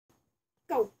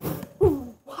go.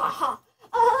 Ooh, ha ha.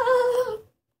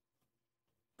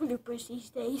 Bloopers these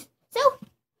days. So,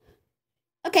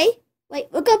 okay, wait,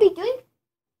 we're gonna be doing.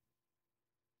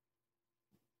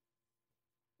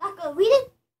 Not gonna read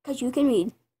it, because you can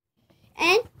read.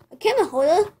 And a camera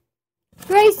holder.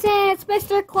 Grayson's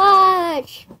Mr.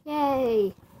 Clutch!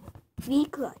 Yay! We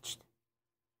clutched.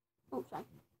 Oh, sorry.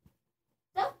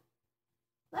 So,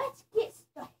 let's get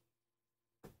started.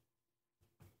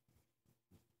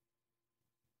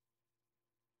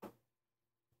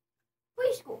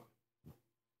 Preschool.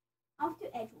 Off to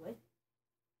Edgewood.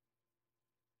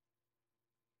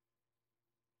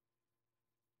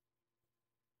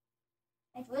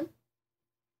 Edgewood.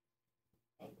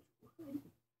 Edgewood.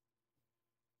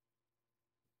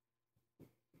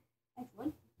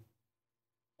 Edgewood.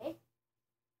 Okay.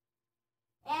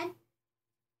 And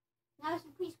now it's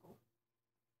in preschool.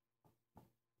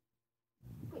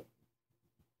 Great.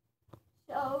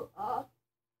 So,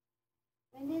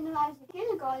 when then I was in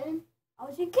kindergarten, I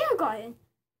was in kindergarten.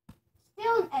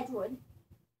 Still in Edgewood.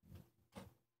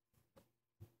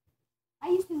 I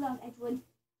used to love Edgewood.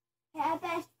 I had a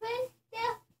best friend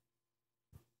there.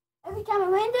 Every time I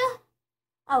went there,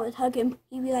 I would hug him.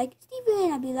 He'd be like,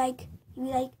 Steven. I'd be like,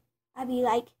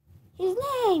 his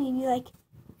name. He'd be like,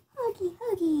 Huggy,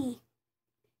 Huggy.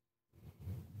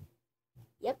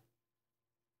 Yep.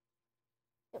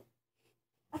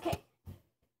 Okay.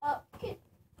 Okay.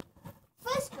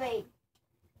 First grade.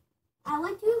 I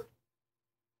went to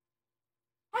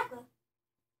Hacker.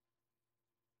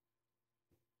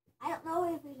 I don't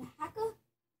know if it's a Hacker.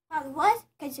 Probably was,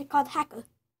 because it's called Hacker.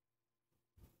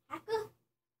 Hacker?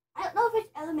 I don't know if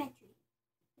it's elementary.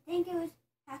 I think it was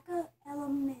Hacker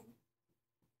Elementary.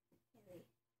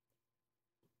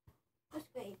 First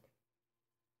grade.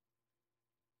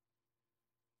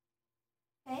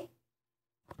 Okay.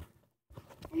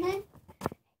 And then,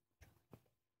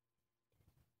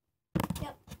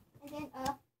 yep. And then,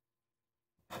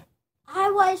 I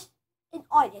was an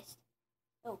artist.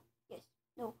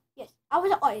 Yes. I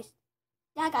was an artist.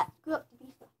 Then I grew up to be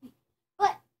something.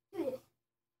 But, do this.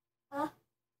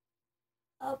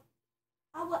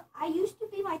 I used to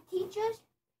be my teachers.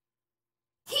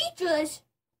 Teachers?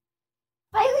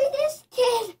 This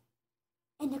kid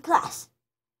in the class.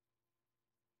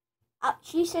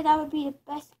 She said I would be the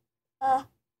best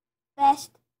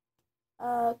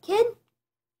kid,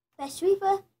 best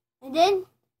sweeper. And then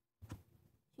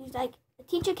she was like, the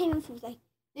teacher came in. She was like,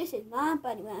 "This is my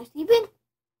buddy when I'm sleeping."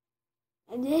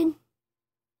 And then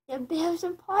there was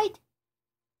some fight.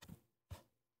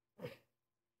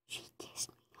 She kissed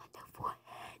me on the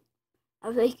forehead. I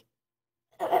was like,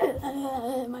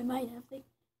 in my mind, I was like,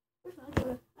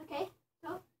 okay,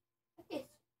 so, kiss.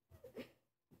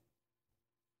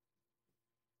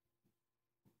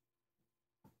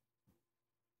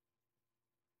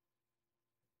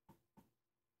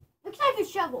 Looks like a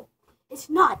shovel. It's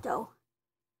not, though.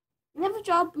 I never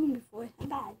drawn a broom before. I'm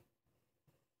bad.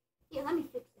 Here, let me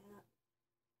fix that up.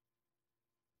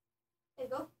 There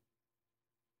you go.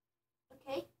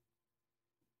 Okay.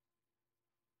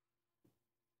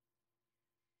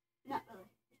 Not really.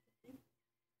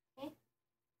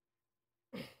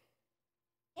 Okay.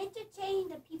 Entertain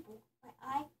the people. Like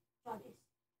I draw this.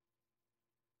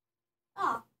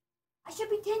 Oh, I should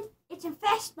pretend it's in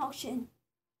fast motion.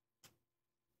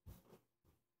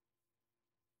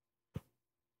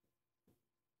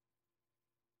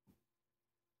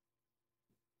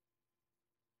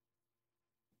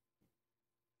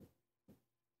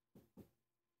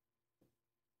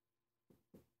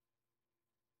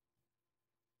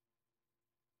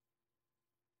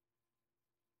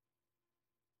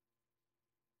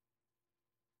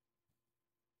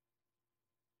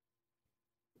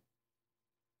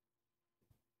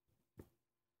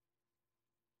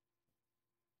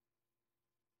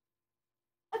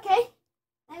 Okay,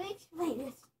 let me explain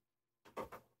this.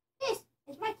 This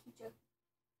is my teacher.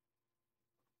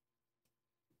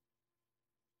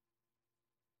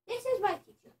 This is my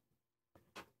teacher.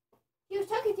 She was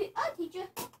talking to our teacher,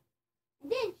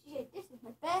 and then she said, "This is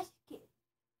my best kid."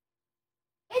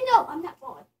 And no, I'm not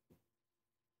bored.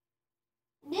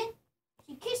 And then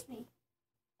she kissed me,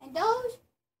 and those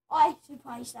are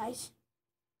surprise eyes.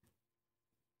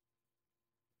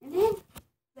 And then,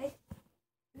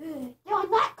 they are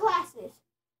not glasses.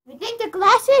 You think they're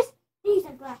glasses? These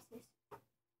are glasses.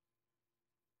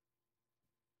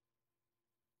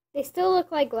 They still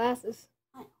look like glasses.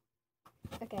 I know.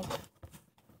 Okay.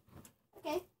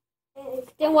 Okay.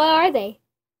 Then what are they?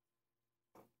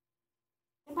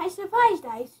 They're my surprise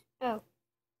eyes. Oh.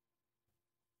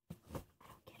 I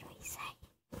don't get what you say.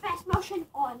 Fast motion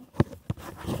on.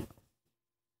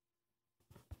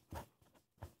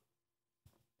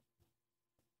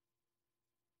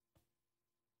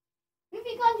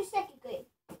 on to second grade.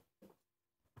 It's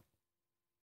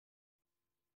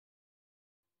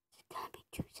gonna be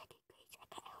 2 second grades. I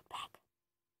got held back.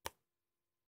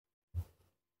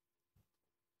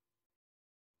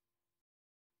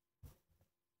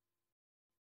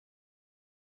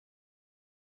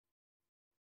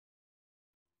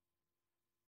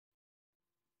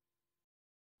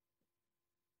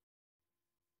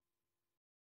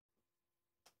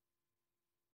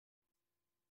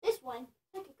 This one,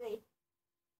 second grade.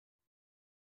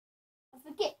 I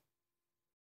forget.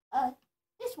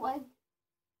 This one,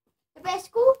 the best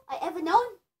school I ever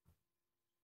known.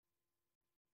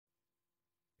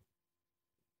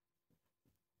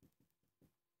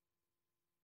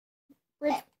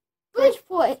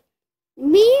 Bridgeport.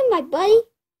 Me and my buddy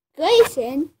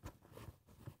Grayson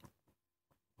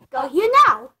go here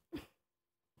now.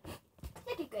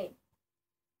 Second grade.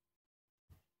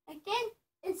 Again,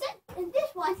 in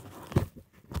this one,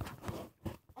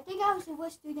 I think I was the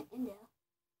worst student in there.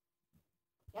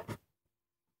 Yep.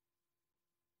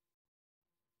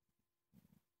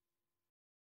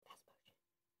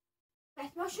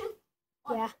 Fast motion?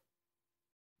 Yeah.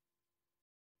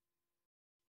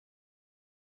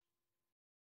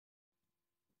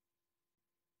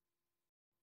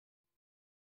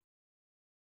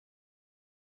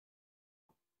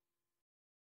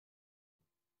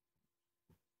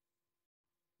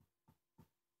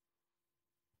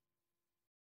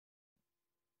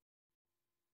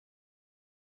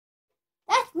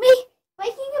 That's me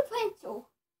breaking a pencil.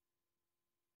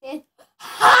 And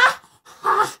ha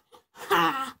ha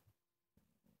ha.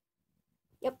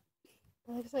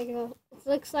 It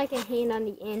looks like a hand on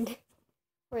the end.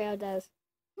 Rail does.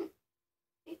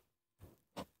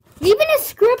 Leave a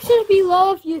description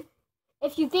below if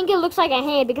you think it looks like a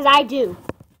hand, because I do.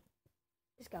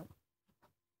 Just go.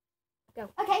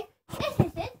 Okay, this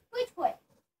is it. Bridgeport.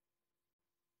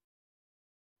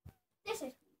 This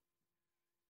is.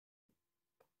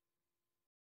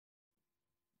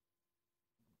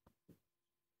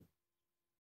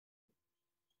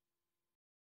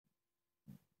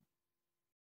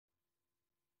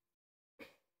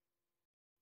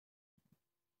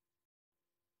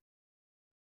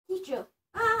 Teacher.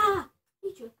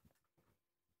 Teacher.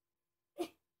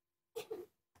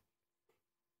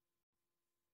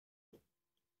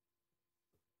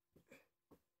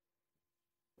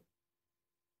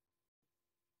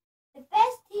 The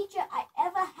best teacher I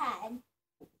ever had.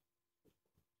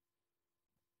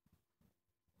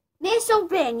 Miss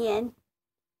O'Banion.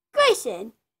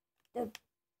 Grayson. The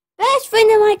best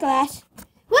friend in my class.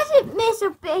 Wasn't Miss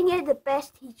O'Banion the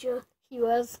best teacher? She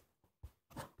was.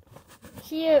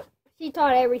 She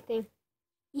taught everything.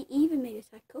 He even made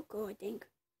us like cocoa, I think.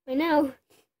 I know.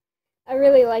 I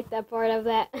really like that part of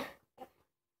that.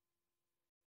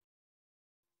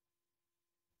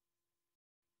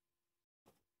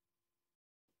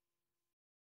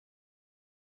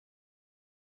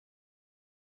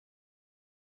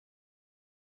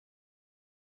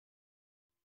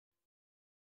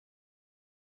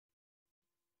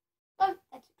 Oh,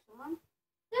 that's on.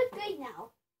 Third grade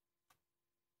now.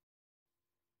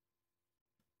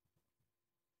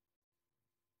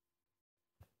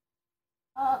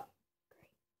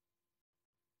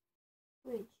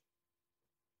 Bridge.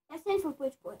 That stands for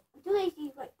Bridgeport. I'm too lazy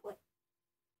to write port.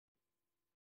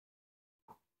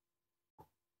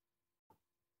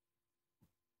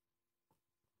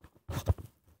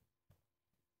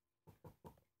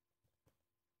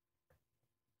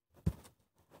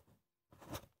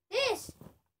 This.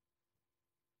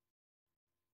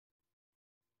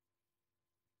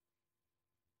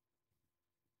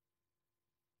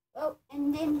 Oh,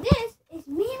 and then this is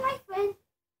me and my friend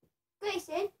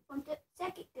Grayson from the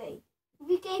second grade. We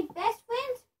became best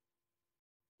friends,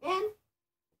 and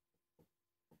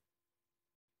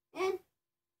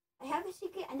I have a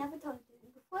secret I never told you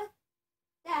before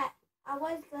that I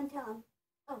was gonna tell him.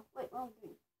 Oh, wait, wrong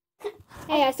thing.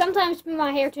 Hey, I sometimes move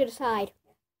my hair to the side.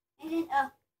 And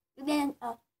then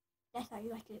that's how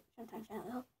you like it sometimes, I don't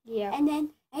know. Yeah. And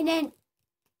then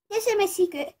this is my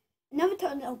secret. I never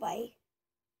told nobody.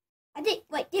 I think,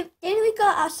 didn't we go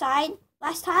outside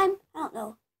last time? I don't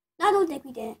know. No, I don't think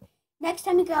we did. Next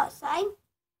time we go outside,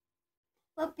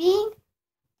 we're being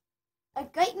a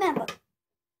great member.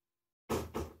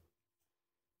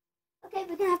 Okay,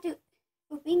 we're gonna have to.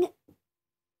 We're being a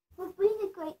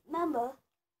great member.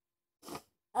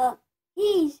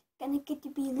 He's gonna get to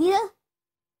be the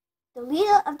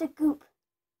leader of the group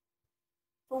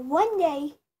for one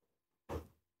day.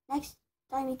 Next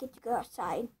time we get to go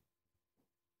outside,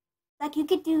 like you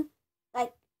get to,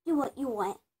 do what you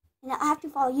want, and I have to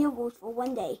follow your rules for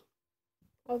one day.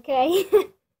 Okay.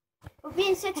 for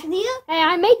being such a leader, Hey,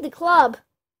 I made the club.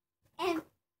 and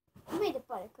you made the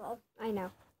Butter Club. I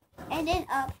know. And then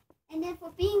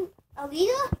for being a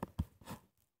leader,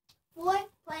 for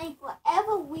playing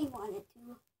whatever we wanted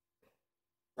to.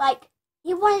 Like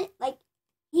he would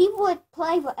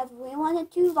play whatever we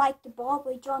wanted to, like the ball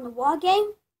we draw in the war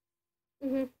game.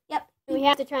 Mhm. Yep. And we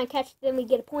have to try and catch them. We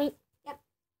get a point.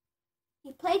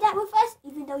 He played that with us,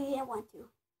 even though he didn't want to.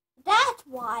 That's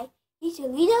why he's a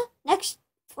leader. Next,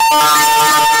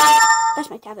 that's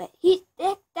my tablet.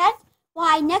 That's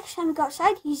why next time we go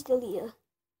outside, he's the leader.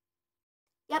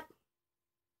 Yep.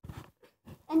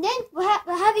 And then we're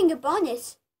having a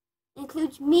bonus.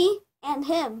 Includes me and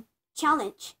him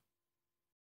challenge.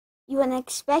 You weren't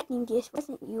expecting this,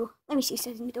 wasn't you? Let me see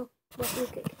something though. Real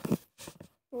quick.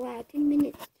 Wow, 10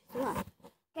 minutes. Wow.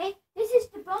 Okay, this is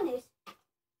the bonus.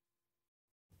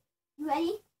 You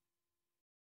ready?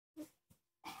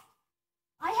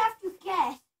 I have to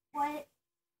guess what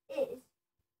it is.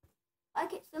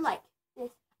 Okay, so like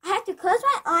this. I have to close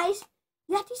my eyes.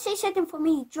 You have to say something for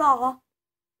me to draw.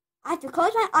 I have to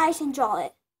close my eyes and draw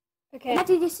it. Okay. You have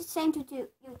to do the same to you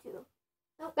too.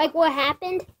 So, Like what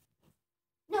happened?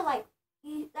 no,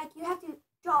 you have to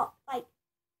draw like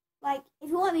if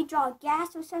you want me to draw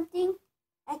gas or something,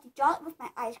 I have to draw it with my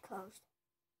eyes closed.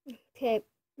 Okay.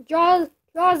 Draw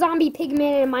a zombie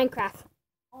pigman in Minecraft.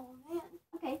 Oh man.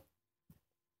 Okay.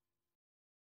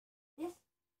 This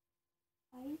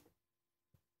eyes.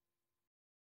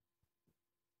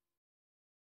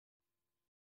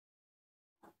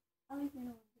 I don't even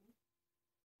know what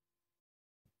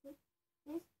it is.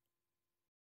 This.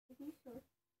 If you should.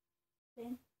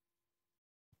 Then.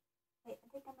 Wait, I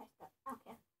think I messed up.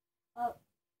 Okay.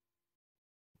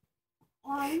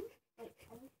 One. Wait,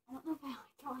 I don't know if I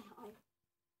draw it on.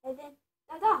 And then,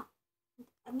 ta-da!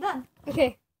 I'm done.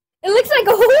 Okay. It looks like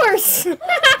a horse.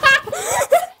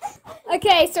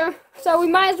 Okay, so we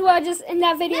might as well just end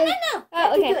that video. No. Oh, I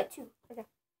have okay. to do it too.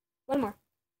 One more.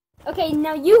 Okay,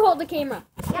 now you hold the camera.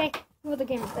 Okay, you hold the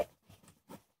camera. Wait.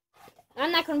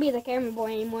 I'm not gonna be the camera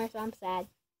boy anymore, so I'm sad.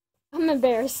 I'm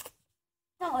embarrassed.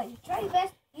 No, you try your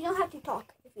best. You don't have to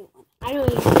talk if you want. I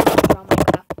don't even draw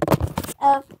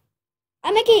Minecraft.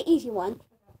 I make it an easy one.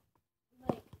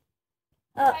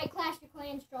 Alright, Clash of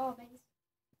Clans strawberries.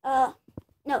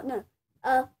 No.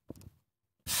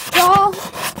 Draw.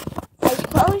 Eyes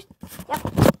closed. Yep.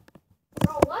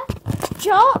 Draw what?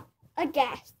 Draw a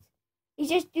gas. You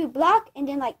just do block and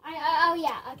then like. Oh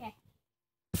yeah, okay.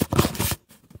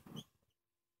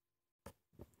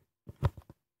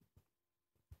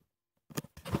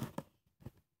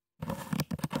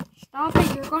 Stop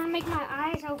it, you're gonna make my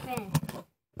eyes open.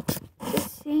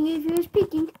 Just seeing if you're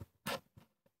speaking.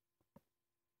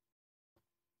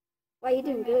 Wow, you're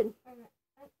doing good.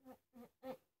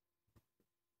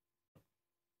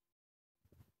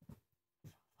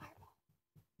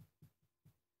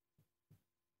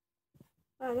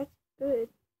 Wow, that's good.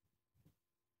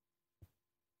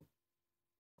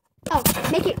 Oh,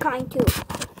 make it kind too.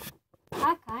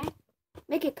 That kind?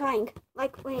 Make it kind.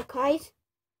 Like when it cries.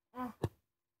 That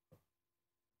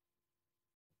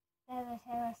was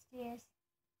Hell's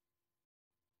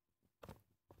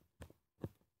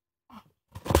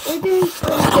We're doing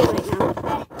pretty good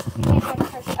right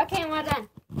now. Okay, we're done.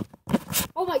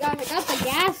 Oh my gosh, I got the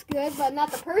gas good, but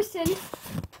not the person.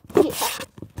 Yeah.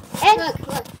 And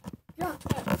Look.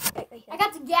 Right I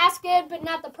got the gas good, but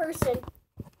not the person.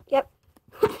 Yep.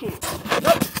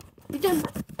 You done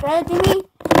better than me.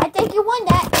 I think you won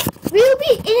that. We'll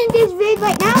be in this vid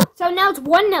right now. So now it's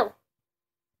 1-0.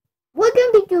 We're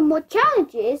gonna be doing more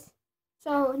challenges.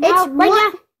 So now, It's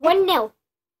right now, 1-0.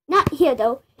 Not here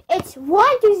though. It's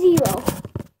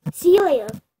 1-0. See you later.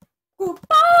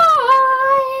 Goodbye.